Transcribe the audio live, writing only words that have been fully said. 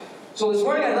So this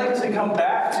morning I'd like to come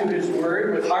back to His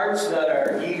Word with hearts that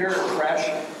are eager and fresh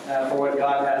for what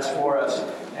God has for us.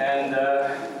 And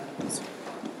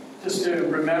just to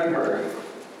remember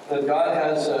that God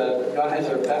has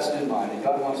our best in mind, and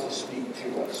God wants to speak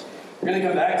to us. We're going to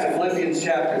come back to Philippians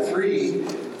chapter 3.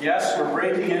 Yes, we're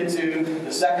breaking into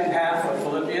the second half of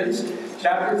Philippians.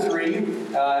 Chapter 3,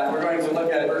 we're going to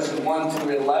look at verses 1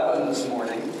 to 11 this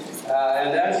morning. And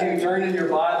as you turn in your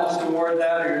Bibles toward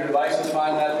that, or your devices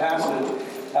find that passage,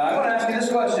 I want to ask you this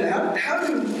question. How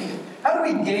do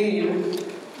we gain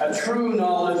a true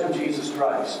knowledge of Jesus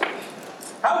Christ?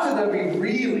 How is it that we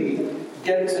really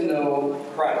get to know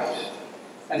Christ?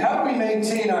 And how do we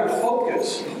maintain our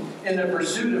focus in the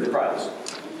pursuit of Christ?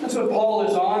 That's what Paul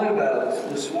is on about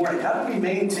this morning. How do we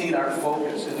maintain our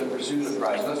focus in the pursuit of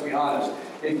Christ? Let's be honest.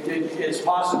 It's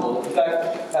possible. In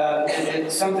fact,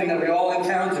 it's something that we all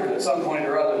encounter at some point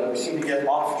or other, that we seem to get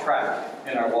off track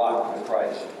in our walk with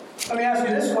Christ. Let me ask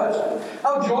you this question.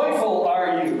 How joyful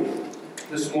are you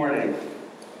this morning?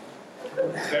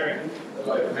 Very.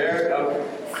 Very. Okay.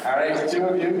 All right, 2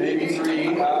 of you, maybe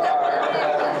 3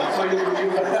 are. So you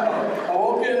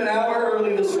awoken an hour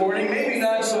early this morning, maybe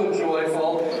not so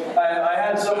joyful. I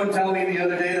had someone tell me the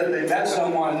other day that they met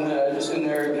someone just in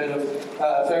their kind of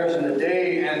affairs in the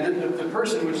day, and the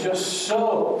person was just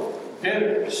so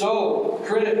bitter, so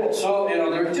critical, so,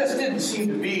 there just didn't seem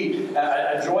to be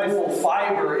a joyful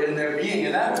fiber in their being,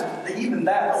 and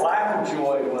that lack of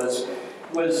joy was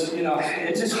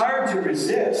it's just hard to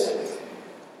resist.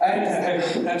 I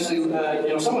actually,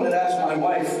 someone had asked my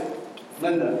wife,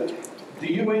 Linda, do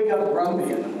you wake up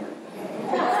grumpy in the morning?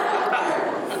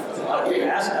 Okay,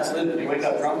 ask Linda, do you wake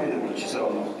up grumpy in the morning? She said,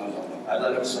 oh, no. I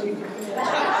let him sleep.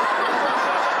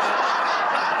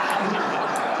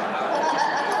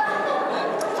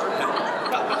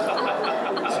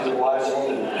 She's a wise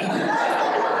woman.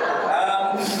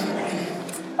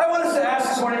 I want us to ask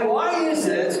this morning, why is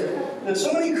it that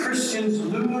so many Christians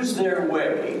lose their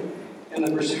way in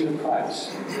the pursuit of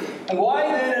Christ? And why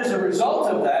then, as a result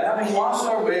of that, having lost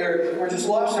our way or just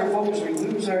lost our focus, we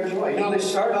lose our joy? They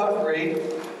start off great,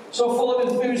 so full of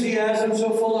enthusiasm, so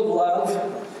full of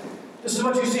love. This is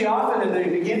what you see often in the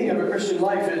beginning of a Christian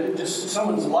life.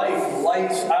 Someone's life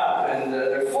lights up and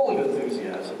they're full of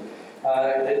enthusiasm.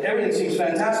 Everything seems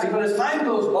fantastic, but as time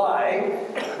goes by,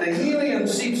 the helium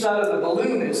seeps out of the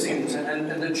balloon, it seems,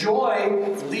 and the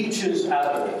joy leaches out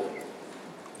of it.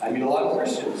 I mean, a lot of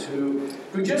Christians who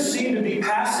just seem to be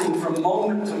passing from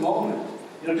moment to moment.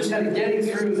 Just kind of getting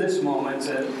through this moment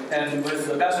and with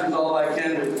the best result I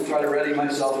can to try to ready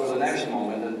myself for the next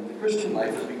moment. And the Christian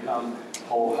life has become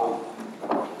ho-hum.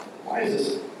 Why is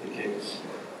this the case?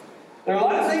 There are a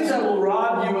lot of things that will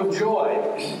rob you of joy.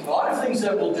 A lot of things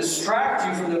that will distract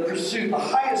you from the pursuit, the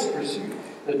highest pursuit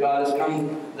that God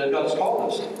has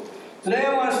called us to. Today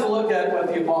I want us to look at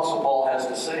what the Apostle Paul has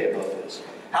to say about this.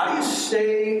 How do you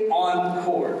stay on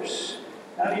course?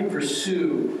 How do you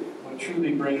pursue what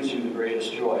truly brings you the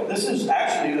greatest joy? This is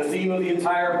actually the theme of the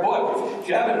entire book. If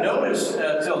you haven't noticed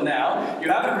till now, you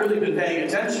haven't really been paying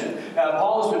attention.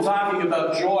 Paul has been talking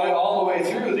about joy all the way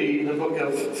through the book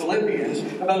of Philippians.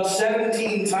 About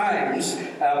 17 times,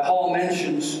 Paul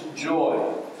mentions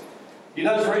joy. He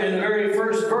does right in the very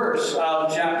first verse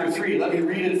of chapter 3. Let me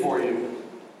read it for you.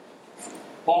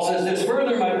 Paul says this,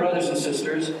 "Further, my brothers and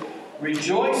sisters,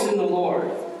 rejoice in the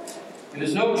Lord. It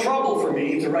is no trouble for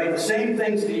me to write the same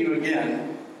things to you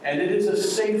again, and it is a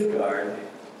safeguard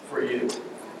for you."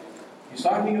 He's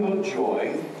talking about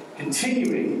joy,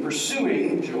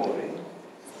 pursuing joy,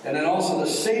 and then also the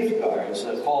safeguards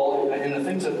that Paul, and the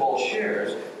things that Paul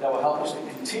shares that will help us to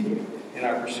continue in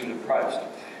our pursuit of Christ.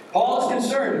 Paul is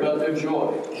concerned about their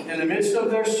joy. In the midst of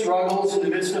their struggles, in the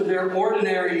midst of their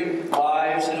ordinary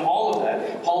lives, and all of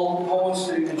that, Paul wants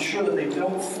to ensure that they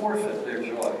don't forfeit their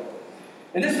joy.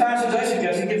 In this passage, I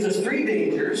suggest he gives us 3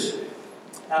 dangers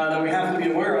that we have to be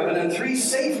aware of, and then 3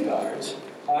 safeguards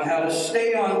on how to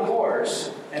stay on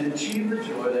course and achieve the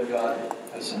joy that God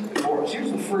has set before us.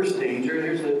 Here's the first danger.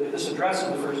 This addresses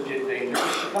the first danger.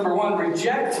 Number 1,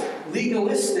 reject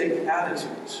legalistic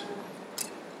attitudes.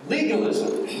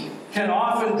 Legalism can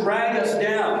often drag us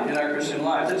down in our Christian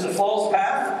lives. It's a false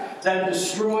path that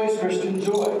destroys Christian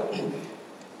joy.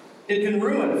 It can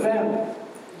ruin a family.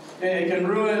 It can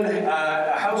ruin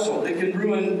a household. It can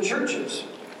ruin churches.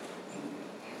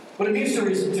 What it means to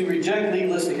reject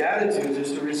legalistic attitudes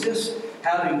is to resist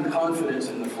having confidence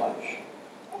in the flesh.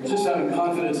 Resist having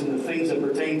confidence in the things that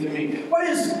pertain to me. What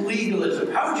is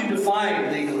legalism? How would you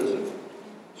define legalism?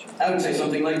 I would say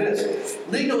something like this.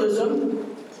 Legalism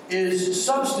is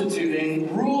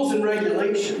substituting rules and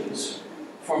regulations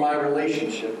for my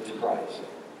relationship to Christ.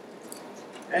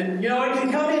 And, it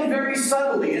can come in very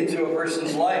subtly into a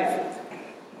person's life.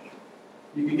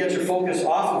 You can get your focus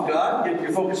off of God, get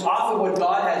your focus off of what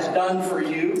God has done for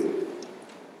you,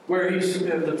 where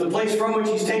the place from which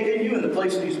He's taken you and the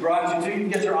place that He's brought you to. You can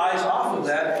get your eyes off of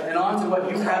that and onto what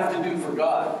you have to do for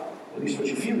God, at least what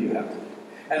you feel you have to do.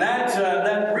 And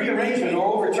that rearrangement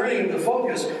or overturning of the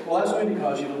focus, well, that's going to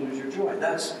cause you to lose your joy.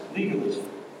 That's legalism.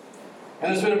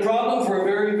 And it's been a problem for a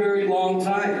very, very long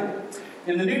time.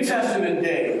 In the New Testament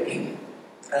day,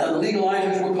 the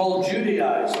legalizers were called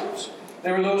Judaizers.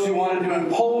 They were those who wanted to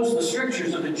impose the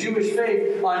strictures of the Jewish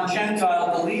faith on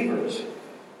Gentile believers.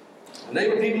 And they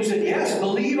were people who said, yes,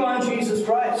 believe on Jesus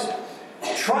Christ.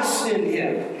 Trust in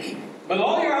Him with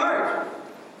all your heart.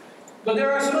 But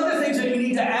there are some other things that you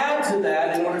need to add to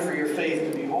that in order for your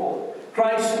faith to be whole.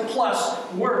 Christ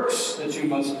plus works that you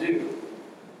must do.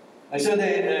 They said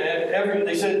they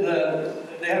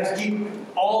have to keep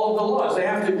all of the laws. They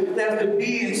have to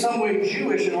be in some way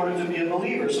Jewish in order to be a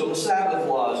believer. So the Sabbath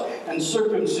laws and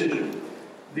circumcision,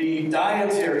 the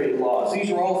dietary laws,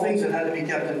 these were all things that had to be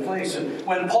kept in place. And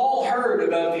when Paul heard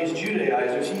about these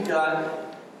Judaizers, he got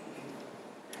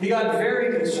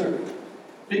very concerned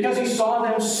because he saw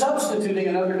them substituting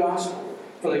another gospel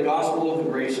for the gospel of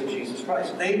the grace of Jesus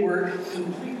Christ. They were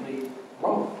completely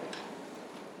wrong.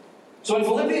 So in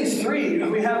Philippians 3,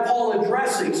 we have Paul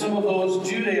addressing some of those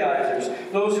Judaizers,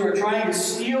 those who are trying to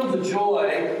steal the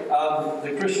joy of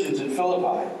the Christians in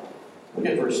Philippi. Look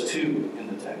at verse 2 in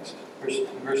the text,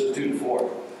 verses 2 to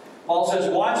 4. Paul says,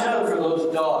 watch out for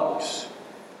those dogs,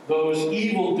 those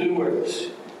evildoers,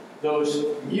 those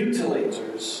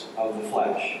mutilators of the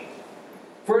flesh.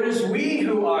 For it is we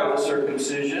who are the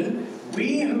circumcision,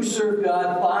 we who serve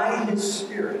God by His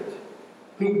Spirit,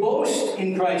 who boast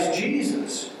in Christ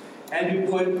Jesus, and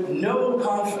who put no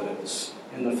confidence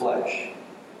in the flesh,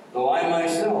 though I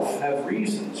myself have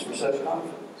reasons for such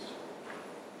confidence.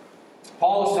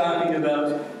 Paul is talking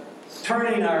about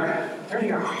turning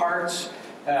our hearts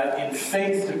in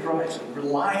faith to Christ,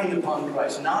 relying upon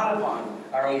Christ, not upon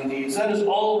our own deeds. That has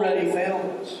already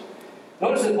failed us.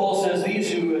 Notice that Paul says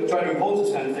these who try to impose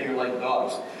this kind of thing are like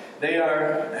dogs. They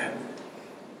are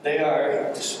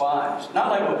despised. Not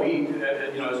like what we,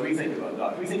 as we think about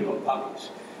dogs. We think about puppies.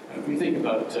 We think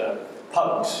about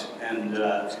pugs and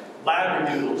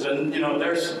labradoodles, and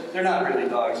they're not really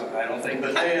dogs, I don't think,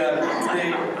 but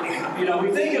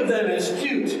we think of them as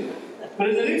cute. But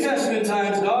in the New Testament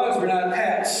times, dogs were not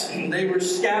pets. They were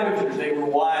scavengers. They were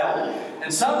wild.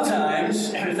 And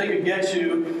sometimes, if they could get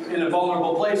you in a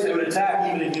vulnerable place, they would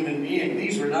attack even a human being.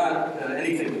 These were not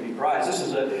anything to be prized.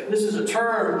 This is a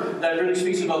term that really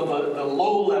speaks about the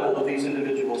low level of these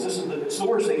individuals. It's the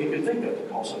worst thing you could think of to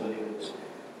call somebody this.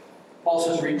 Paul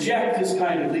says, reject this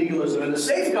kind of legalism. And the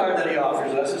safeguard that he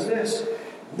offers us is this: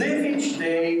 live each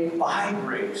day by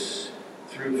grace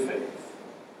through faith.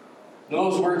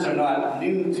 Those words are not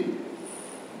new to you.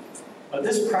 But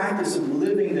this practice of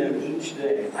living them each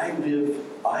day, I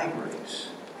live by grace.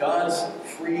 God's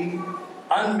free,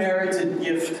 unmerited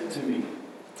gift to me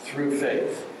through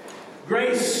faith.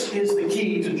 Grace is the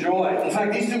key to joy. In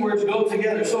fact, these two words go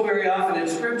together so very often in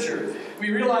Scripture. We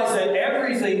realize that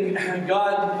everything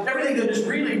that is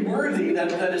really worthy,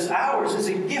 that is ours, is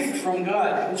a gift from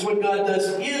God. It's what God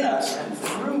does in us and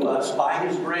through us by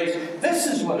His grace. This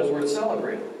is what is worth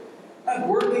celebrating. Not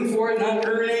working for it, not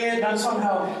earning it, not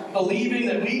somehow believing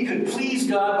that we could please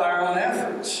God by our own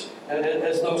efforts,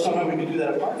 as though somehow we could do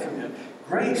that apart from Him.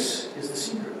 Grace is the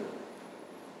secret.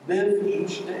 Live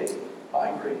each day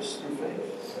by grace through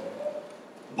faith.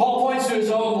 Paul points to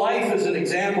his own life as an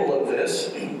example of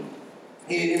this.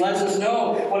 He lets us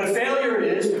know what a failure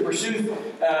it is to pursue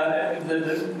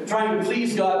trying to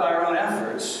please God by our own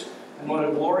efforts, and what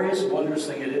a glorious, wondrous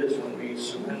thing it is when we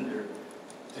surrender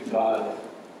to God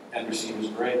and receive His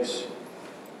grace.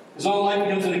 His own life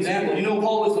becomes an example.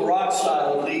 Paul was the rock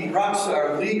star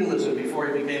of legalism before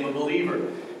he became a believer.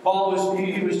 Paul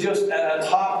was just a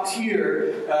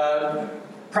top-tier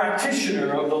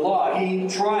practitioner of the law. He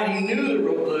knew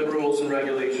the rules and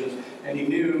regulations, and he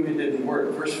knew it didn't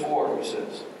work. Verse 4, he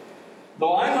says,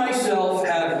 though I myself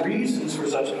have reasons for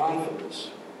such confidence.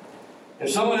 If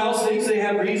someone else thinks they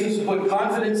have reasons to put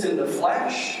confidence in the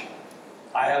flesh,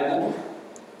 I have more.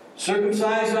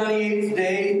 Circumcised on the 8th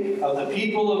day, of the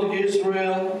people of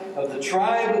Israel, of the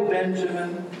tribe of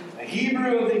Benjamin, a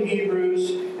Hebrew of the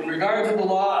Hebrews, in regard to the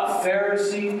law, a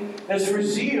Pharisee, as for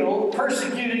zeal,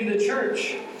 persecuting the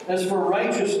church, as for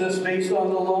righteousness based on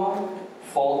the law,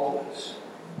 faultless.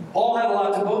 Paul had a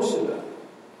lot to boast about.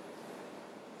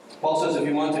 Paul says if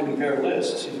you want to compare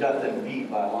lists, he's got them beat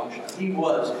by a long shot. He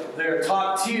was their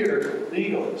top-tier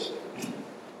legalist.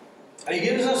 And he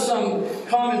gives us some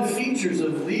common features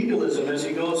of legalism as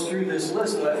he goes through this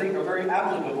list that I think are very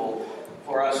applicable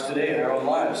for us today in our own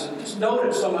lives. And just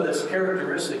notice some of this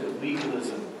characteristic of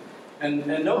legalism. And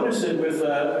notice it with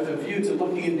a view to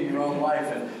looking into your own life.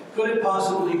 And could it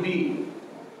possibly be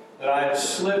that I have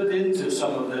slipped into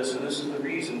some of this, and this is the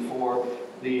reason for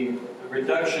the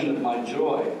reduction of my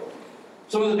joy?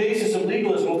 Some of the basis of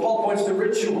legalism, well, Paul points to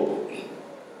ritual.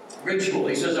 Ritual.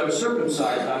 He says, I was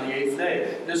circumcised on the 8th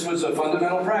day. This was a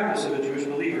fundamental practice of a Jewish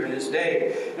believer in his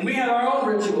day. And we have our own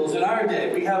rituals in our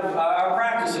day. We have our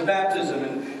practice of baptism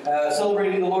and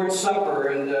celebrating the Lord's Supper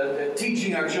and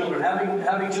teaching our children,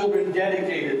 having children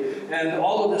dedicated, and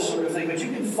all of this sort of thing. But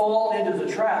you can fall into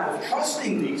the trap of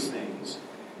trusting these things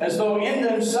as though in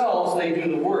themselves they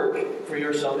do the work for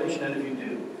your salvation. And if you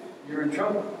do, you're in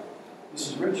trouble.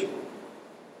 This is ritual.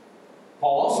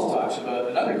 Paul also talks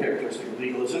about another characteristic of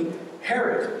legalism,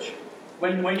 heritage.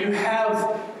 When you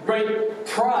have great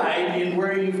pride in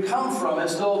where you've come from,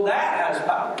 as though that has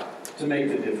power to make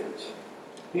the difference.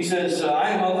 He says, I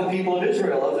am of the people of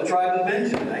Israel, of the tribe of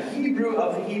Benjamin, a Hebrew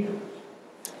of the Hebrews.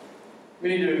 We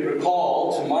need to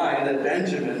recall to mind that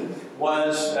Benjamin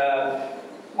was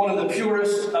one of the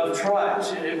purest of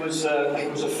tribes. It was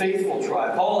a faithful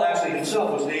tribe. Paul actually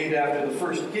himself was named after the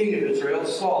first king of Israel,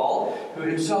 Saul, who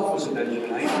himself was a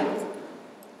Benjaminite.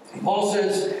 Paul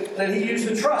says that he used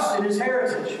to trust in his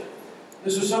heritage.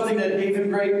 This was something that gave him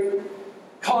great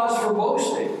cause for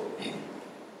boasting.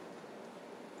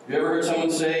 Have you ever heard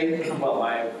someone say, well,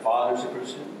 my father's a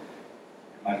Christian,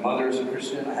 my mother is a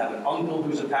Christian, I have an uncle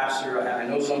who's a pastor, I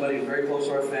know somebody who's very close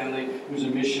to our family who's a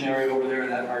missionary over there in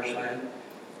that harsh land?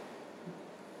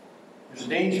 There's a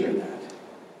danger in that.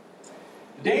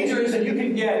 The danger is that you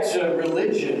can get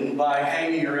religion by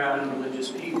hanging around religious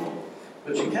people,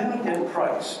 but you cannot get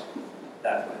Christ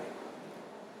that way.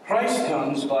 Christ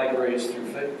comes by grace through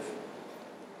faith.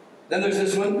 Then there's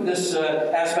this one, this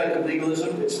aspect of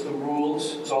legalism. It's the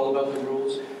rules. It's all about the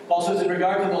rules. Paul says, in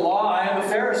regard to the law, I am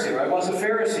a Pharisee, or I was a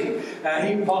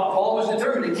Pharisee. Paul was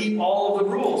determined to keep all of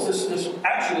the rules. This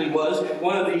actually was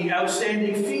one of the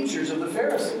outstanding features of the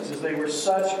Pharisees, as they were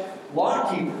such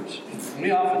law keepers.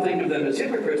 We often think of them as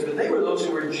hypocrites, but they were those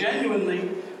who were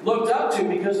genuinely looked up to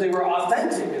because they were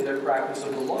authentic in their practice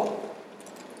of the law.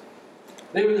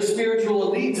 They were the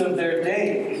spiritual elite of their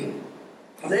day.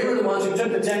 They were the ones who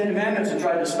took the 10 Commandments and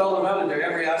tried to spell them out into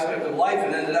every aspect of life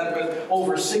and ended up with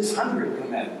over 600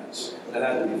 commandments that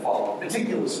had to be followed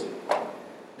meticulously.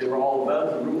 They were all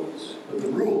about the rules, but the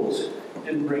rules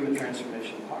didn't bring the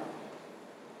transformation of heart.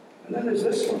 And then there's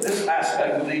this one, this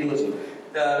aspect of legalism,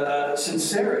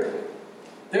 sincerity.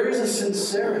 There is a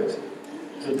sincerity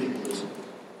to legalism.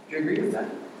 Do you agree with that?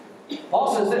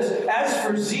 Paul says this, as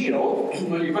for zeal,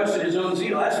 when you question his own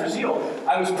zeal, as for zeal,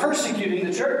 I was persecuting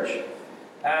the church.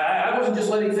 I wasn't just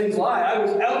letting things lie. I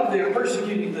was out there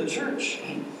persecuting the church.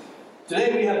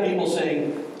 Today we have people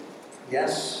saying,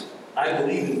 yes, I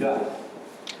believe in God.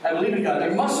 I believe in God.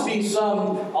 There must be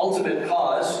some ultimate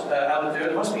cause out there.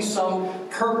 There must be some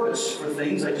purpose for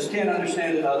things. I just can't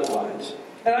understand it otherwise.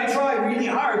 And I try really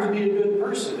hard to be a good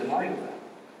person in light of that.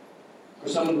 Or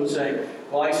someone would say,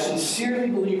 well, I sincerely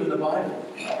believe in the Bible,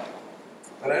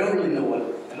 but I don't really know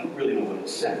what it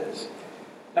says.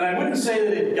 And I wouldn't say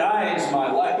that it guides my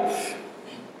life.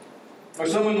 Or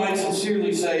someone might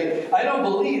sincerely say, I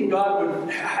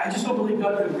just don't believe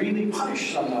God could really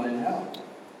punish someone in hell.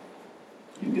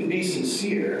 You can be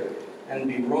sincere and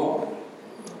be wrong.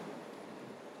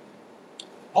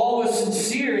 Paul was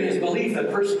sincere in his belief that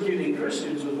persecuting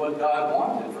Christians was what God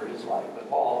wanted for his life, but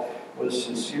Paul was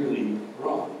sincerely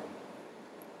wrong.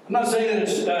 I'm not saying that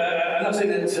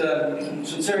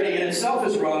sincerity in itself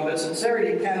is wrong, but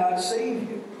sincerity cannot save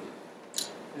you.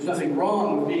 There's nothing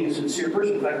wrong with being a sincere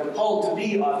person. In fact, we're called to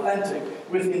be authentic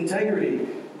with integrity.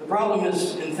 The problem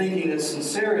is in thinking that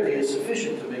sincerity is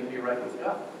sufficient to make me right with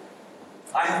God.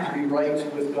 I have to be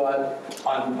right with God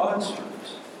on God's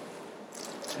terms,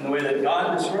 in the way that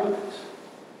God describes.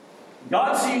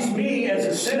 God sees me as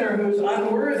a sinner who is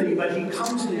unworthy, but he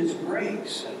comes in his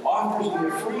grace and offers me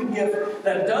a free gift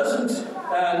that doesn't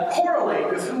correlate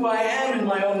with who I am in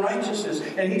my own righteousness.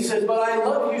 And he says, but I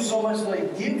love you so much that I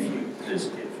give you this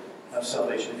gift of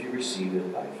salvation if you receive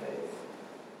it by faith.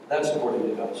 That's according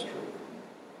to God's truth.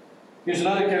 Here's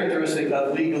another characteristic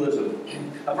of legalism.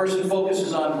 A person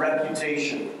focuses on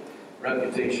reputation.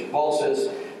 Reputation. Paul says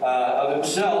of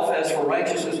himself, as for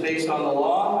righteousness based on the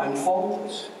law, I'm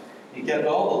faultless. He kept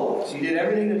all the laws. He did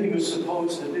everything that he was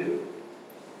supposed to do.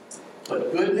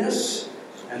 But goodness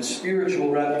and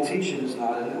spiritual reputation is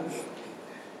not enough.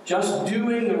 Just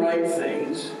doing the right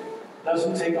things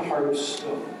doesn't take a heart of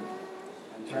stone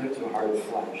and turn it to a heart of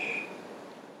flesh.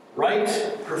 Right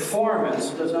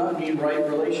performance does not mean right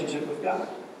relationship with God.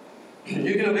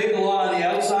 You can obey the law on the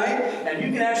outside, and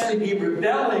you can actually be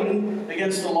rebelling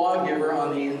against the lawgiver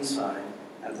on the inside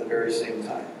at the very same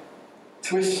time.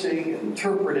 Twisting and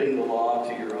interpreting the law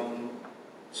to your own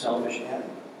selfish end.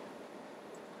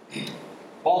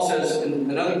 Paul says in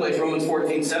another place, Romans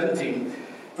 14:17,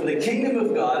 "For the kingdom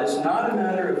of God is not a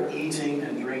matter of eating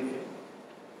and drinking,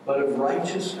 but of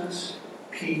righteousness,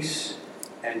 peace,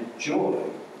 and joy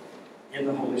in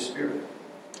the Holy Spirit."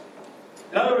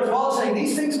 In other words, Paul is saying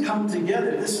these things come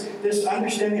together. This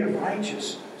understanding of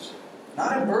righteousness,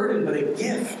 not a burden, but a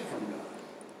gift from God.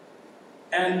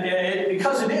 And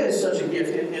because it is such a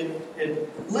gift,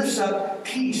 it lifts up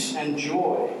peace and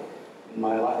joy in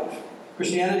my life.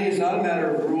 Christianity is not a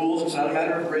matter of rules, it's not a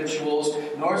matter of rituals,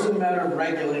 nor is it a matter of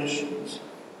regulations.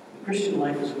 The Christian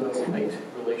life is about a right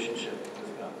relationship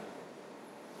with God.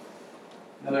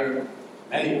 Now, there are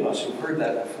many of us who've heard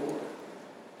that before.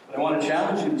 But I want to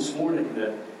challenge you this morning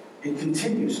that it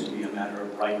continues to be a matter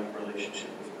of right relationship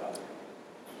with God.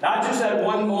 Not just at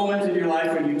one moment in your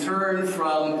life when you turn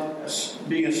from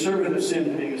being a servant of sin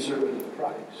to being a servant of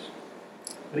Christ.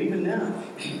 But even now,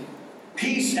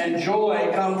 peace and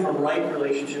joy come from right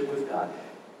relationship with God.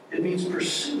 It means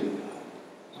pursuing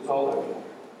God with all our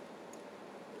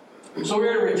heart. So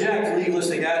we're to reject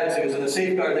legalistic attitudes, and the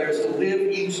safeguard there is to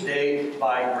live each day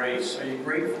by grace. Are you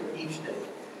grateful each day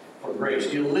for grace?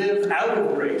 Do you live out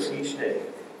of grace each day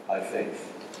by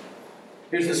faith?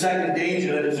 Here's the second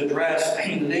danger that is addressed,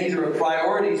 the danger of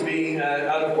priorities being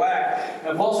out of whack.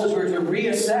 And Paul says we're to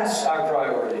reassess our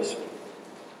priorities.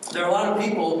 There are a lot of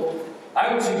people,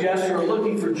 I would suggest, who are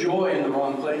looking for joy in the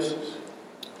wrong places.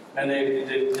 And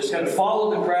they just kind of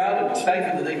followed the crowd and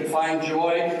expected that they could find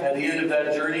joy at the end of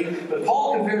that journey. But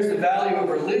Paul compares the value of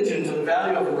religion to the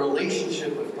value of a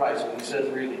relationship with Christ. And he says,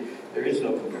 really, there is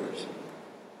no comparison.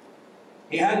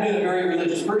 He had been a very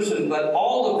religious person, but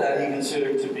all of that he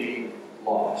considered to be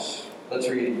loss. Let's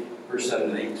read verse 7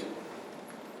 and 8.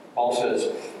 Paul says,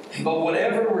 "But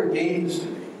whatever were gains to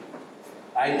me,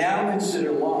 I now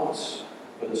consider loss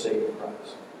for the sake of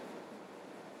Christ.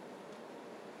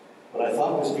 What I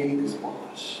thought was gain is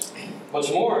loss.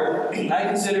 What's more, I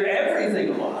consider everything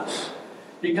a loss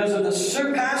because of the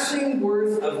surpassing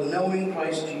worth of knowing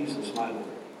Christ Jesus, my Lord,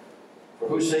 for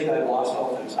whose sake I have lost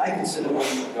all things. I consider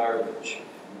them garbage,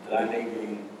 that I may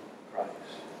gain Christ."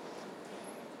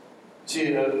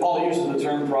 See, Paul uses the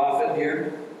term prophet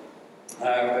here.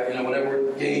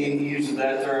 Whatever gain, he uses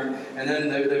that term. And then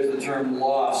there's the term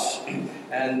loss.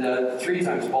 And 3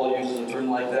 times Paul uses a term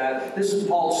like that. This is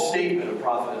Paul's statement of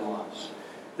profit and loss.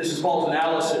 This is Paul's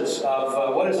analysis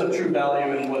of what is of true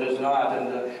value and what is not.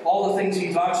 And all the things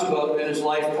he talks about in his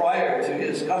life prior to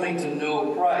his coming to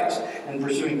know Christ and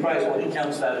pursuing Christ, well, he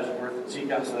counts that as worthless. He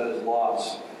counts that as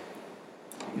loss.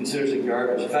 He considers it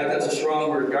garbage. In fact, that's a strong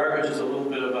word. Garbage is a little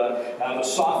bit of a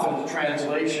softened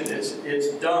translation. It's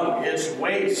dung. It's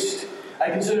waste.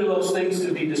 I consider those things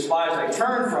to be despised. I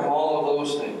turn from all of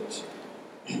those things.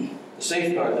 The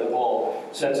safeguard that Paul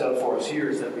sets out for us here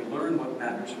is that we learn what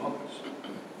matters most.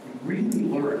 We really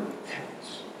learn what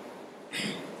counts.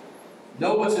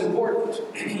 Know what's important.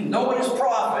 Know what is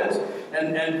profit,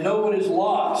 and know what is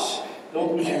loss.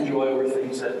 Don't lose your joy over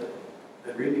things that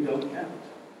really don't count.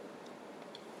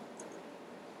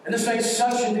 And this makes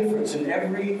such a difference in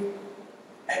every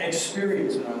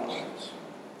experience in our lives.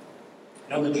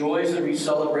 The joys that we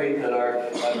celebrate that are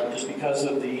just because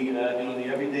of the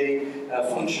everyday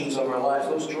functions of our lives,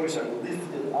 those joys are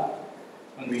lifted up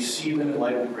when we see them in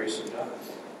light of the grace of God.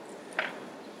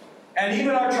 And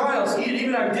even our trials,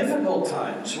 even our difficult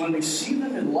times, when we see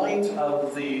them in light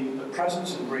of the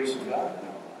presence and grace of God in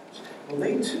our lives, well,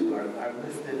 they too are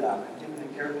lifted up and given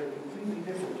a character completely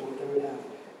different to what they would have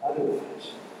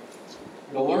otherwise.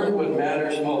 To learn what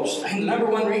matters most. The number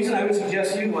one reason I would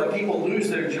suggest to you why people lose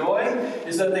their joy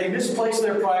is that they misplace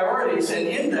their priorities, and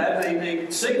in that they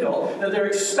signal that they're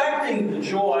expecting the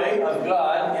joy of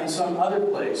God in some other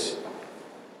place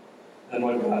than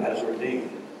what God has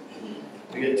ordained.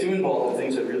 We get too involved in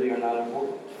things that really are not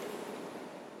important.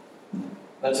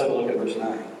 Let's have a look at verse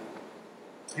 9.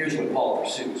 Here's what Paul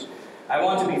pursues. "I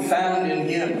want to be found in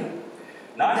him,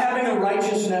 not having a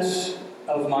righteousness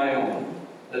of my own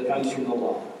that comes from the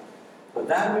law, but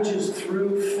that which is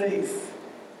through faith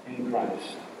in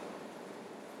Christ."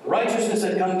 The righteousness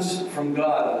that comes from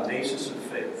God on the basis of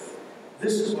faith.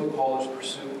 This is what Paul is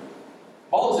pursuing.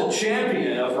 Paul is a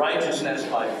champion of righteousness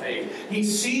by faith. He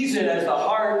sees it as the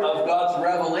heart of God's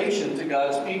revelation to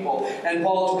God's people. And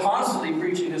Paul is constantly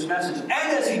preaching this message. And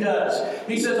as he does,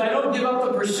 he says, I don't give up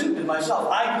the pursuit in myself.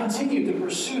 I continue to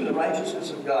pursue the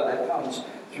righteousness of God that comes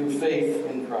through faith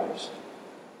in Christ.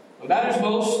 What matters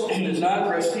most is not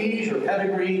prestige or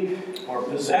pedigree or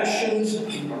possessions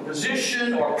or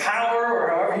position or power or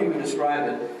however you would describe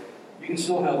it. You can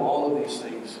still have all of these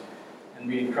things and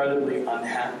be incredibly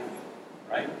unhappy.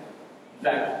 Right? In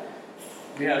fact,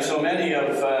 we have so many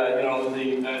of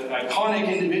the iconic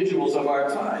individuals of our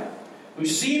time who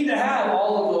seem to have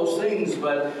all of those things,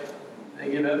 but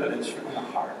they give evidence from the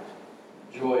heart.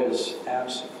 Joy is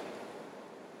absent.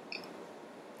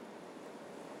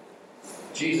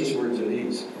 Jesus' words are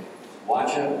these: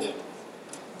 watch out.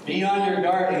 Be on your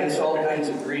guard against all kinds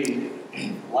of greed.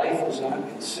 Life does not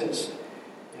consist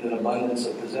in an abundance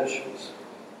of possessions.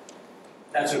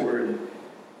 That's a word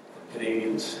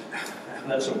Canadians.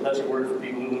 That's a word for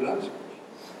people who live in Oxford.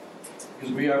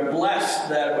 Because we are blessed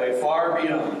that way, far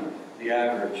beyond the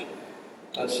average.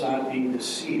 Let's not be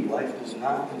deceived. Life does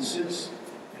not consist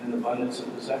in an abundance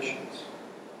of possessions.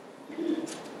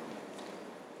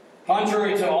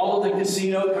 Contrary to all of the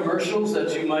casino commercials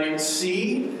that you might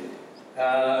see,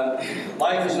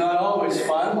 life is not always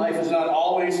fun. Life is not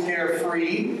always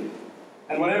carefree.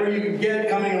 And whatever you get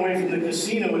coming away from the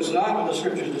casino is not what the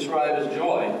Scriptures describe as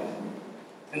joy.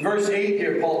 In verse 8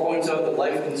 here, Paul points out that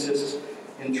life consists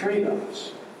in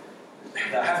trade-offs.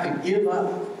 I have to give up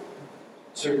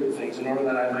certain things in order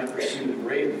that I might pursue the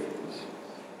greater things.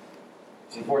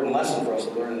 It's an important lesson for us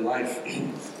to learn in life.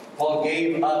 Paul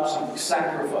gave up something,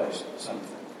 sacrificed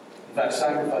something. In fact,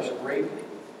 sacrificed greatly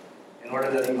in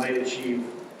order that he might achieve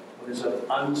what is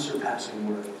of unsurpassing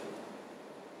worth.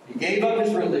 He gave up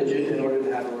his religion in order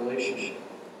to have a relationship.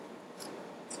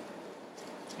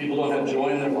 People don't have joy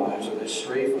in their lives, or they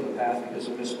stray from the path because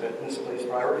of misplaced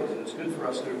priorities. And it's good for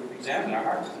us to examine our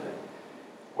hearts today.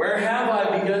 Where have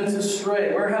I begun to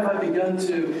stray? Where have I begun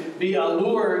to be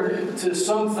allured to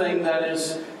something that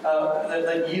is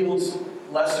that yields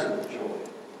lesser joy?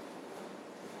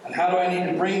 And how do I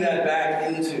need to bring that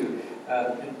back into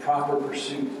in proper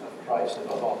pursuit of Christ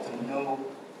above all, to know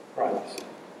Christ?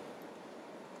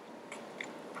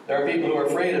 There are people who are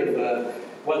afraid of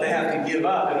what they have to give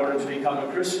up in order to become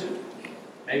a Christian.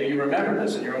 Maybe you remember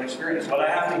this in your own experience. What I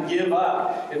have to give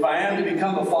up if I am to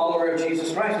become a follower of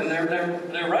Jesus Christ. And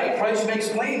they're right. Christ makes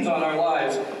claims on our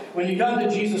lives. When you come to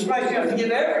Jesus Christ, you have to give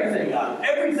everything up.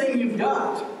 Everything you've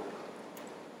got.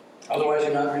 Otherwise,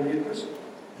 you're not really a Christian.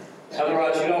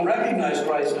 Otherwise, you don't recognize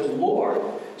Christ as Lord,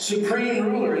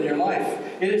 supreme ruler in your life.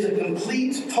 It is a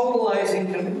complete,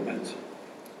 totalizing commitment.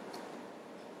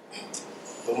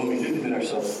 But when we do commit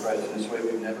ourselves to Christ in this way,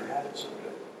 we've never had it so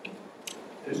good.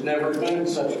 There's never been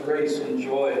such grace and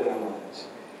joy in our lives.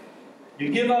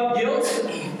 You give up guilt,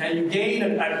 and you gain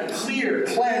a clear,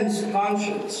 cleansed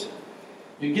conscience.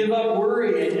 You give up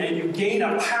worry, and you gain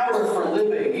a power for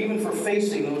living, even for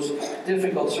facing those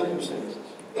difficult circumstances.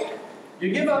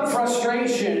 You give up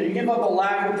frustration, and you give up a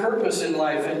lack of purpose in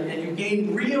life, and you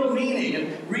gain real meaning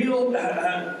and real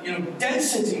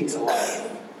density to life.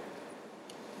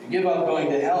 You give up going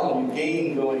to hell, and you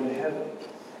gain going to heaven.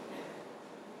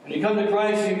 When you come to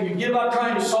Christ, you give up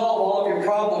trying to solve all of your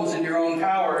problems in your own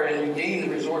power, and you gain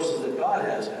the resources that God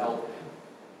has to help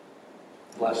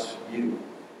bless you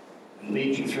and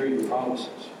lead you through your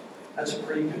promises. That's a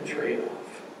pretty good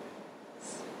trade-off.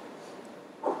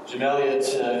 Jim Elliot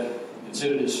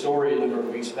considered his story a number of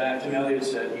weeks back. Jim Elliot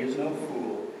said, "He is no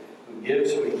fool who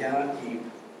gives what he cannot keep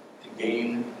to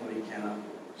gain what he cannot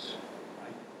lose."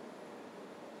 Right?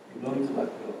 You're willing to let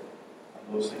go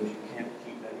of those things you can't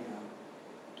keep anyhow.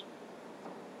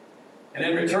 And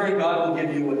in return, God will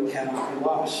give you what cannot be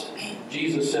lost.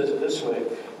 Jesus says it this way: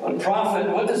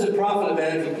 what does it profit a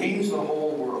man if he gains the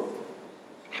whole world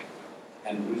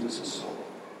and loses his soul?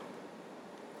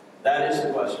 That is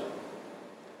the question.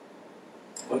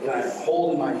 What can I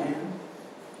hold in my hand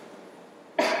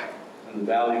and the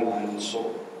value of my own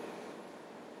soul?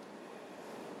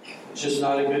 It's just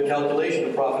not a good calculation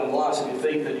of profit and loss if you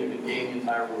think that you can gain the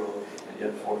entire world and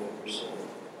yet forfeit your soul.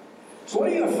 So what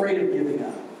are you afraid of giving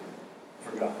up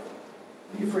for God?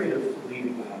 What are you afraid of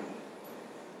leaving behind?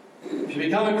 If you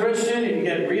become a Christian and you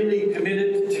get really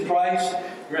committed to Christ,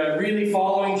 you're really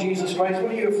following Jesus Christ,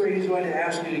 what are you afraid He's going to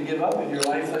ask you to give up in your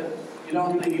life that you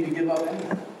don't really need to give up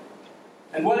anymore?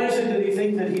 And what is it that you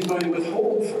think that He's going to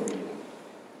withhold from you?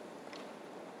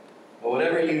 Well,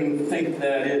 whatever you think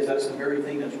that is, that's the very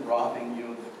thing that's robbing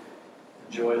you of the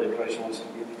joy that Christ wants to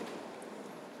give you.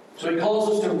 So He calls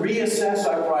us to reassess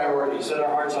our priorities, set our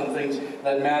hearts on things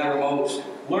that matter most.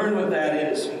 learn what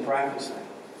that is and practice that.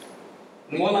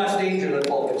 And one last danger that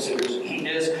Paul considers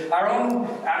is our own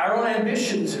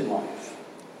ambitions in life.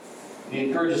 He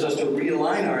encourages us to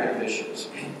realign our ambitions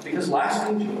because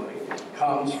lasting joy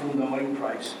comes from knowing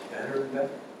Christ better and better.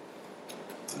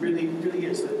 It really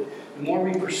is. The more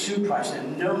we pursue Christ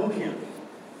and know Him,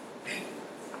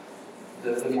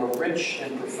 the more rich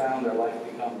and profound our life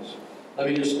becomes. Let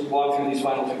me just walk through these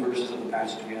final 2 verses of the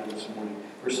passage we had this morning,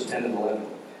 verses 10 and 11.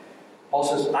 Paul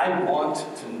says, I want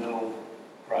to know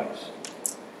Christ.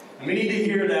 And we need to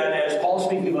hear that as Paul's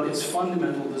speaking about his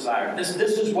fundamental desire. This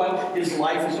is what his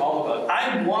life is all about.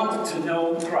 I want to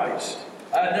know Christ.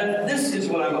 This is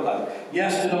what I'm about.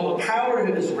 Yes, to know the power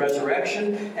of His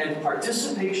resurrection and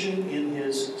participation in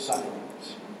His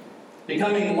sufferings.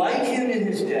 Becoming like Him in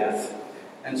His death,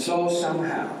 and so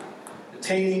somehow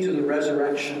attaining to the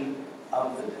resurrection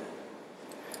of the dead.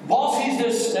 Paul sees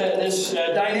this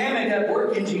dynamic at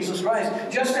work in Jesus Christ.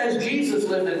 Just as Jesus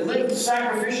lived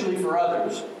sacrificially for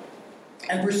others,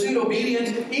 and pursued obedience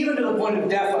even to the point of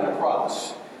death on a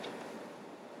cross.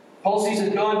 Paul sees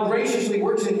that God graciously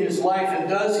works in his life and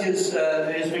does his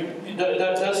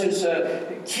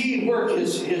key work,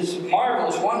 his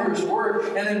marvelous, wondrous work,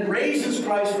 and then raises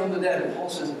Christ from the dead. And Paul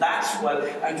says, that's what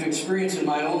I'm to experience in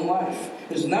my own life.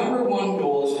 His number one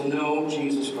goal is to know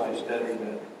Jesus Christ better and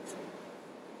better.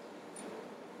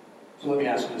 So let me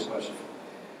ask you this question.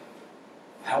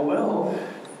 How well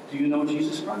do you know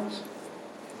Jesus Christ?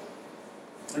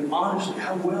 And honestly,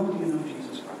 how well do you know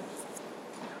Jesus Christ?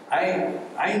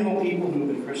 I know people who have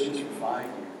been Christians for 5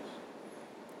 years.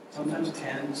 Sometimes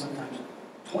 10, sometimes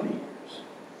 20 years.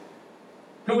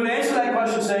 Who would answer that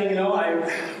question saying,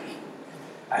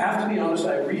 I have to be honest,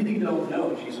 I really don't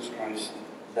know Jesus Christ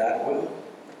that well.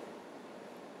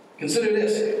 Consider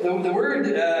this. The word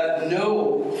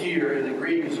know here in the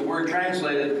Greek is a word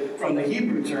translated from the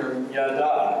Hebrew term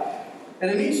yada. And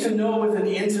it means to know with an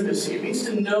intimacy. It means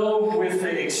to know with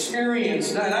an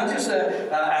experience, not just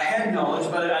a head knowledge,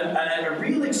 but a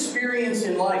real experience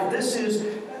in life. This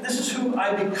is who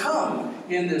I become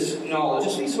in this knowledge.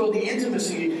 It speaks about the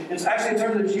intimacy. It's actually a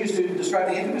term that's used to describe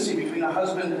the intimacy between a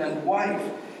husband and wife.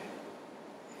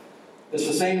 It's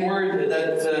the same word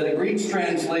that the Greeks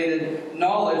translated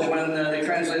knowledge when they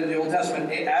translated the Old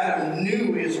Testament. Adam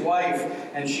knew his wife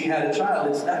and she had a child.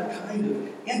 It's that kind of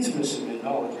intimacy in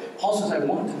knowledge. Paul says, I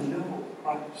want to know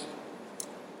Christ.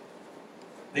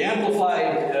 The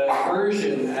Amplified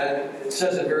version it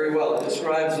says it very well. It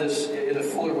describes this in a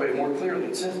fuller way, more clearly.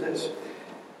 It says this,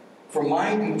 for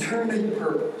my determined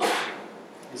purpose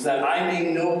is that I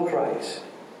may know Christ,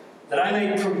 that I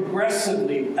may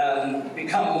progressively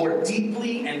become more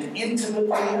deeply and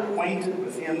intimately acquainted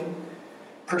with Him,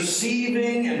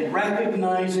 perceiving and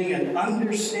recognizing and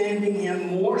understanding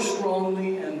Him more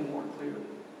strongly and more clearly.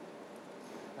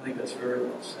 I think that's very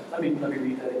well said. Let me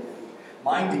read that again.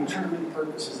 My determined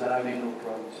purpose is that I may know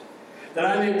Christ, that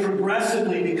I may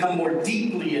progressively become more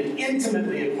deeply and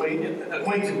intimately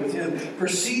acquainted with Him,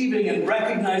 perceiving and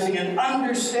recognizing and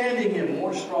understanding Him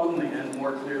more strongly and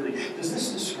more clearly. Does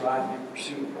this describe your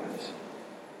pursuit of Christ?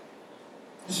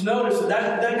 Just notice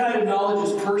that kind of knowledge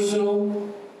is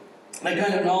personal. That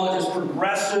kind of knowledge is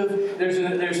progressive.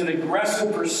 There's an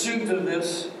aggressive pursuit of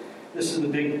this. This is the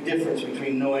big difference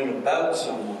between knowing about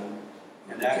someone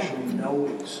and actually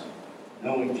knowing someone,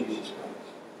 knowing Jesus Christ.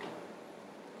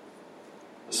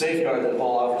 The safeguard that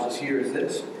Paul offers us here is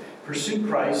this. Pursue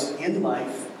Christ in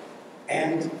life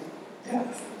and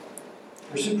death.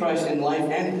 Pursue Christ in life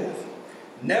and death.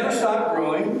 Never stop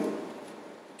growing.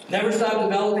 Never stop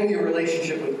developing your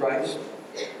relationship with Christ.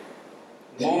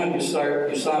 The moment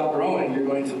you stop growing, you're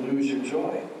going to lose your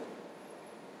joy.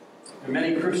 There are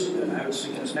many Christians, and I would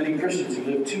suggest many Christians who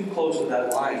live too close to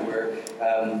that line where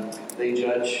they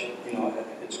judge,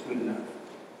 it's good enough.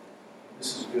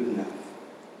 This is good enough.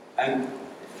 I'm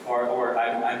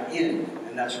in,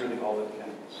 and that's really all that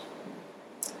counts.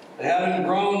 They haven't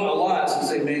grown a lot since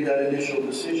they made that initial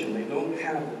decision. They don't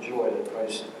have the joy that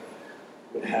Christ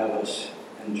would have us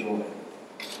enjoy.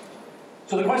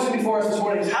 So the question before us this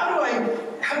morning is, how do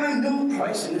I know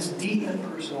Christ in this deep and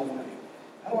personal way?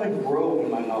 How do I grow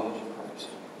in my knowledge of Christ?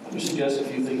 Let me suggest a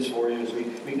few things for you as we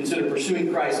consider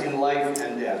pursuing Christ in life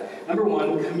and death. Number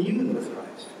one, commune with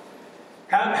Christ.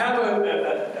 Have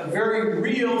a very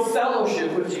real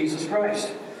fellowship with Jesus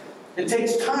Christ. It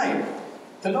takes time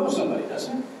to know somebody,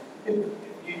 doesn't it?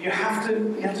 You have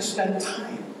to spend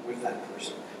time with that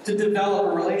person to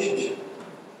develop a relationship.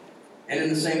 And in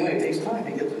the same way, it takes time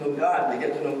to get to know God, to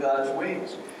get to know God's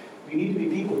ways. We need to be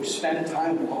people who spend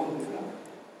time along with God.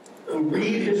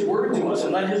 read His Word to us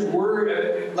and let His Word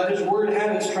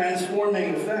have its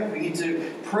transforming effect. We need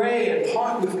to pray and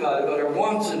talk with God about our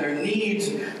wants and our needs.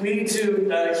 We need to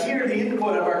hear the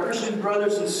input of our Christian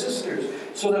brothers and sisters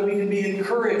so that we can be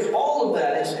encouraged. All of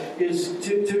that is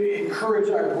to encourage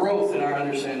our growth in our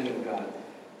understanding of God.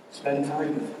 Spend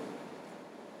time with Him.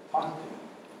 Talk to Him.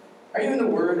 Are you in the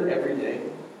Word every day?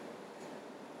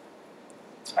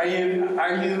 Are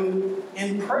you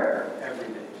in prayer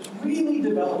every day? Just really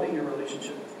developing your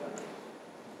relationship with God.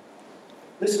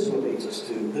 This is what leads us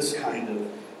to this kind of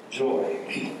joy.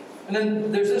 And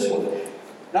then there's this one.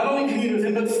 Not only commune with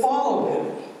Him, but follow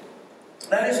Him.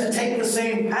 That is to take the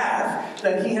same path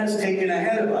that He has taken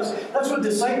ahead of us. That's what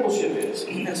discipleship is.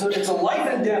 It's a life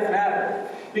and death matter.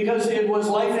 Because it was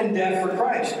life and death for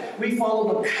Christ. We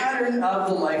follow the pattern of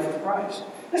the life of Christ.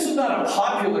 This is not a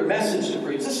popular message to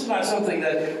preach. This is not something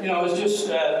that, is just,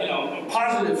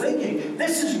 positive thinking.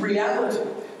 This is reality.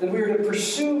 That we are to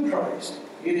pursue Christ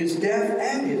in His death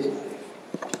and His life.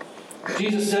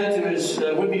 Jesus said to His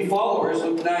would-be followers,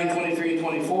 Luke 9:23 and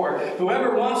 24,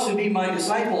 "Whoever wants to be my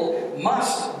disciple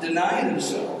must deny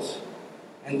themselves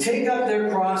and take up their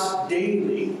cross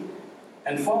daily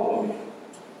and follow me.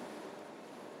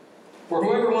 For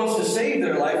whoever wants to save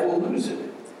their life will lose it,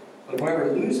 but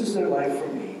whoever loses their life for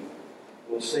me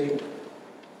will save it."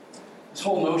 This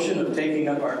whole notion of taking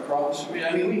up our cross, we've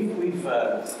kind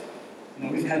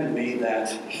of made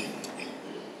that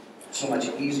so much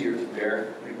easier to bear.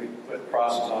 We put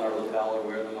crosses on our lapel or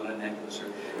wear them on a necklace or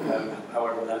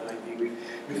however that might be.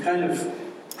 We've kind of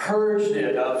purged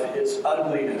it of its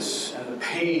ugliness and the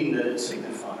pain that it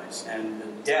signifies and the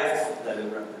death that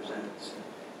it represents.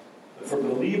 But for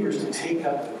believers to take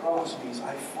up the cross means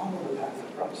I follow the path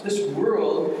of Christ. This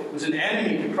world was an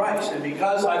enemy to Christ, and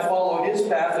because I follow His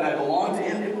path and I belong to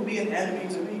Him, it will be an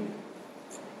enemy to me.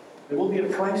 There will be a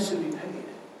price to be paid.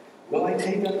 Will I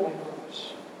take up my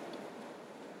cross?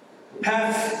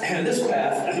 This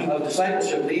path of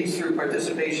discipleship leads through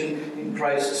participation in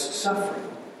Christ's suffering,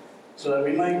 so that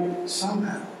we might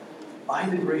somehow, by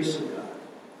the grace of God,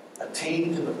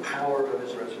 attain to the power of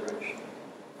His resurrection.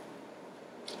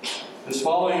 This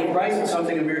following of Christ is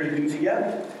something that we are to do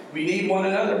together. We need one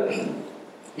another.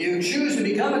 You choose to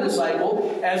become a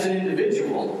disciple as an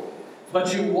individual,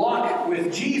 but you walk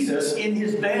with Jesus in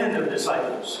His band of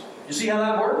disciples. You see how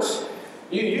that works?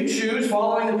 You choose,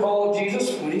 following the call of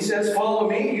Jesus. When He says, "Follow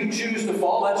me," you choose to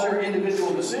follow. That's your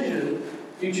individual decision.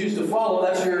 You choose to follow.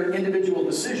 That's your individual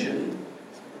decision.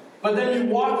 But then you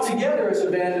walk together as a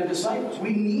band of disciples. We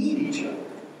need each other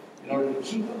in order to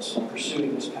keep us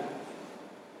pursuing this path.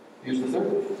 Here's the third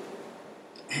one.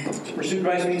 To pursue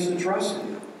Christ means to trust in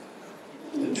Him,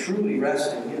 to truly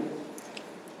rest in Him.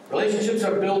 Relationships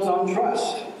are built on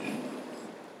trust.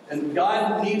 And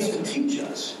God needs to teach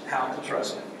us how to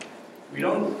trust Him. We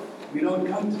don't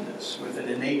come to this with an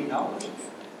innate knowledge of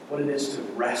what it is to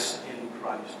rest in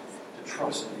Christ, to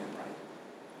trust in Him,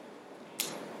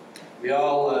 right?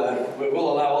 God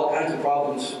will allow all kinds of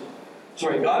problems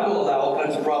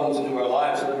into our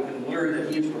lives so that we can learn that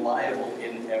He is reliable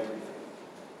in everything.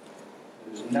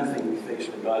 There's nothing we face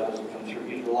where God doesn't come through.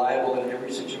 He's reliable in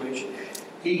every situation.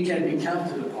 He can be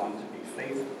counted upon to be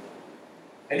faithful.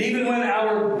 And even when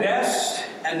our best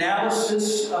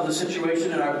analysis of the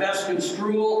situation and our best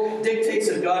construal dictates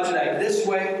that God should act this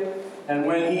way, and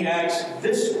when He acts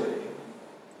this way,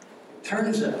 it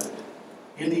turns out,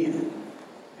 in the end,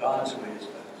 God's way is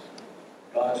best.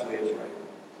 God's way is right.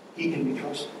 He can be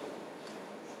trusted.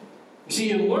 You see,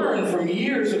 you learn from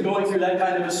years of going through that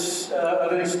kind of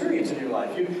an experience in your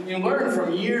life. You learn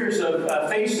from years of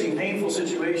facing painful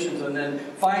situations and then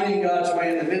finding God's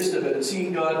way in the midst of it and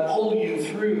seeing God pull you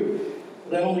through.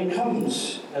 That only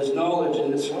comes as knowledge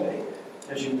in this way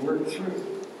as you work through.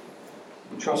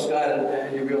 You trust God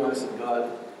and you realize that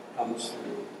God comes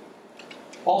through.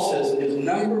 Paul says that his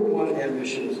number one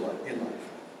ambition in life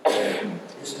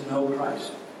is to know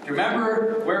Christ. Do you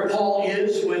remember where Paul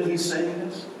is when he's saying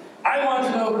this? I want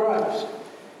to know Christ.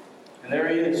 And there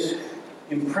he is,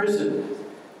 imprisoned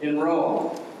in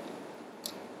Rome.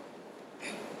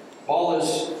 Paul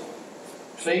is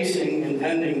facing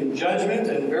impending judgment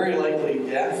and very likely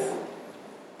death.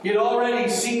 He had already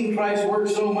seen Christ work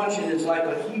so much in his life,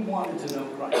 but he wanted to know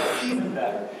Christ even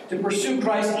better, to pursue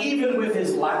Christ even with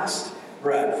his last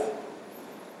breath.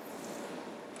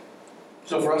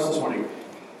 So for us this morning,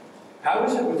 how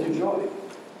is it with your joy?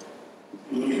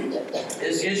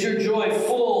 Is your joy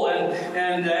full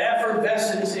and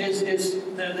effervescent? Is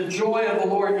the joy of the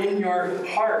Lord in your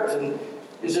heart? And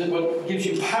is it what gives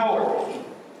you power?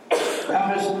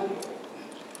 Has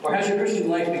your Christian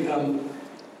life become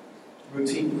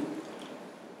routine?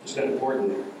 Just kind of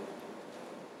ordinary?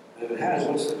 And if it has,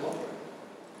 what's the culprit?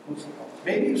 What's the culprit?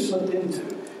 Maybe you've slipped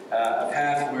into a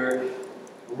path where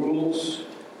rules,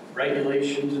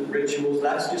 regulations, and rituals,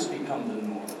 that's just become the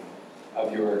norm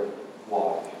of your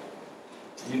walk.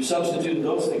 You've substituted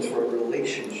those things for a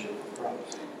relationship with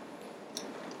Christ.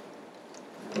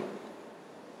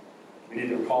 We need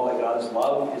to recall that God's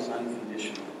love is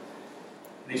unconditional.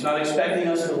 And He's not expecting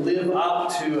us to live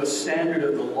up to a standard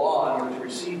of the law in order to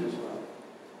receive His love.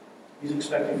 He's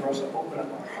expecting for us to open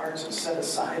up our hearts and set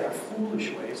aside our foolish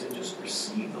ways and just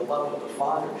receive the love of the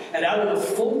Father. And out of the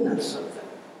fullness of that,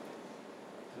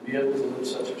 to be able to live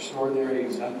such extraordinary,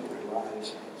 exemplary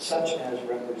lives, such as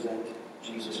represent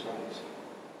Jesus Christ.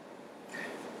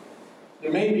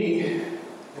 There may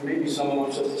be someone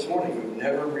amongst us this morning who've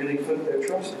never really put their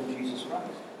trust in Jesus Christ.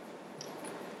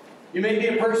 You may be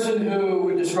a person who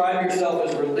would describe yourself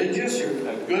as religious. You're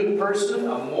a good person,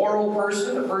 a moral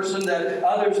person, a person that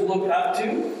others look up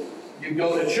to. You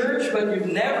go to church, but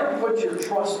you've never put your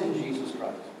trust in Jesus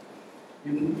Christ.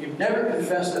 You've never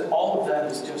confessed that all of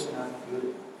that is just not good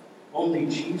enough. Only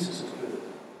Jesus is good enough.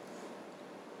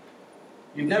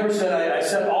 You've never said, I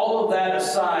set all of that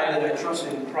aside and I trust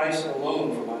in Christ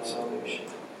alone for my salvation.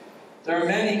 There are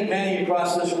many, many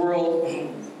across this world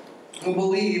who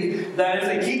believe that if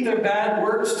they keep their bad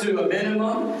works to a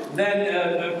minimum,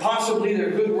 then possibly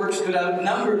their good works could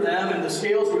outnumber them and the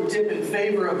scales would tip in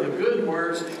favor of the good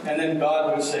works, and then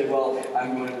God would say, well,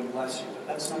 I'm going to bless you. But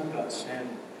that's not God's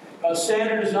standard. God's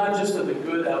standard is not just that the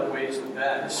good outweighs the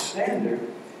bad. His standard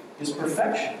is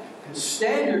perfection. His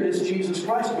standard is Jesus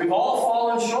Christ. We've all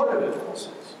fallen short of it, Paul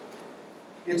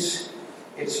says.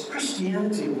 It's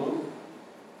Christianity alone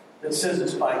that says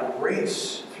it's by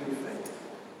grace through faith.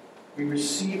 We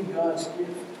receive God's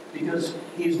gift because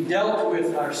He's dealt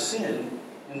with our sin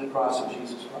in the cross of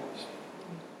Jesus Christ.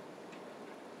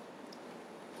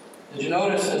 Did you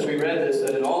notice as we read this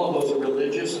that in all of those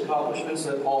religious accomplishments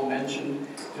that Paul mentioned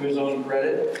to his own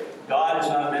credit, God is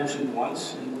not mentioned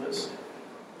once in the list?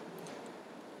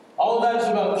 All of that is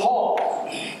about Paul.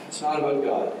 It's not about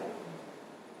God.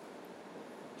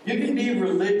 You can be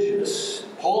religious.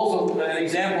 Paul's an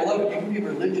example of it. You can be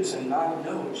religious and not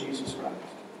know Jesus Christ.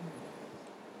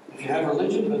 If you have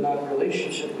religion but not a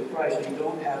relationship with Christ, you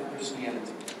don't have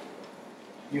Christianity.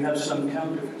 You have some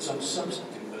counterfeit, some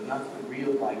substitute, but not the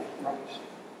real life of Christ.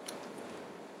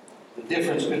 The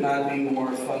difference could not be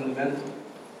more fundamental.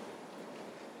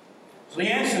 So the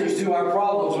answers to our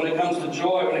problems when it comes to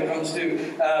joy, when it comes to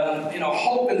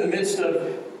hope in the midst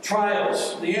of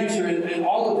trials, the answer in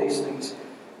all of these things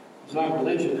is not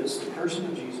religion, it's the person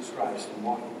of Jesus Christ and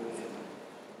walking with Him.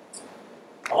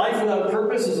 A life without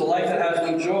purpose is a life that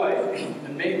has no joy.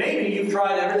 And maybe you've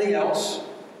tried everything else,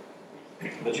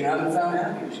 but you haven't found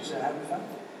happiness. You said, I haven't found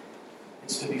it.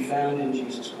 It's to be found in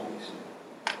Jesus Christ.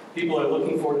 People are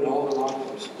looking for it in all the wrong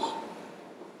places.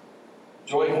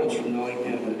 Joy comes from knowing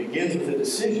Him. It begins with a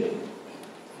decision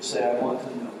to say, I want to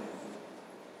know Him.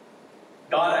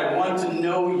 God, I want to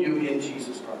know You in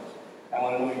Jesus Christ. I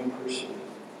want to know You personally.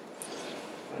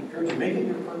 I encourage you, make it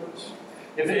your purpose.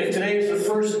 If today is the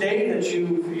first day that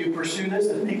you pursue this,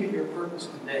 then make it your purpose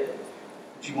today.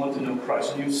 That you want to know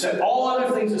Christ. And you set all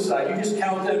other things aside. You just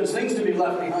count them as things to be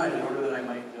left behind in order that I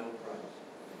might know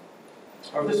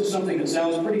Christ. Or if this is something that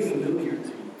sounds pretty familiar to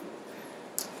you,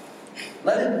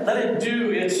 let it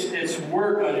do its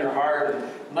work on your heart.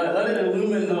 And let it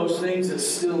illumine those things that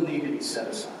still need to be set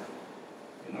aside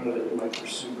in order that you might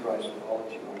pursue Christ with all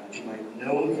that you are. That you might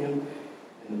know Him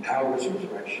in the power of His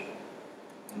resurrection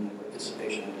and the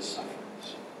participation of His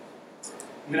sufferings.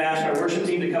 I'm going to ask our worship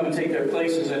team to come and take their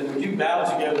places, and would you bow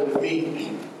together with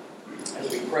me as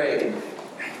we pray?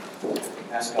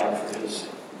 Ask God for His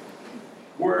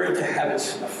word to have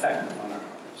its effect on our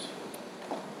hearts.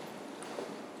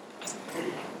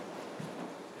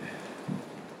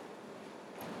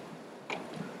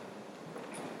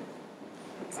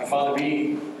 Our Father,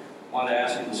 we want to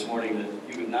ask You this morning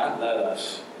that You would not let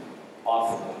us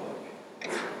off the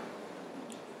hook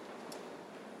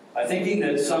by thinking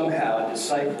that somehow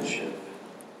discipleship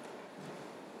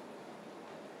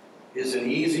is an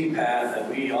easy path that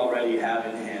we already have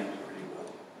in hand pretty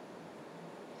well.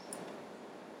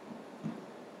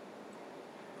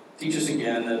 Teach us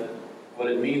again that what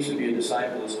it means to be a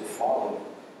disciple is to follow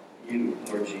You,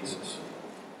 Lord Jesus.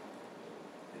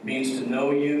 It means to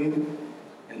know You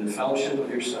in the fellowship of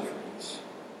Your sufferings,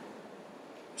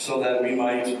 so that we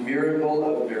might,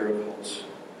 miracle of miracles,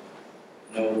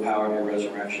 know the power of Your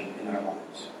resurrection in our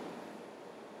lives.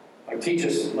 Lord, teach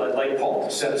us, like Paul,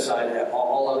 to set aside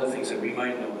all other things that we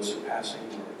might know the surpassing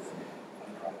worth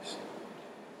of Christ.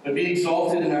 But be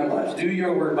exalted in our lives. Do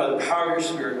Your word by the power of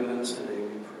Your Spirit within us today,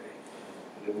 we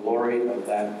pray. the glory of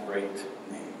that great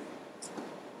name.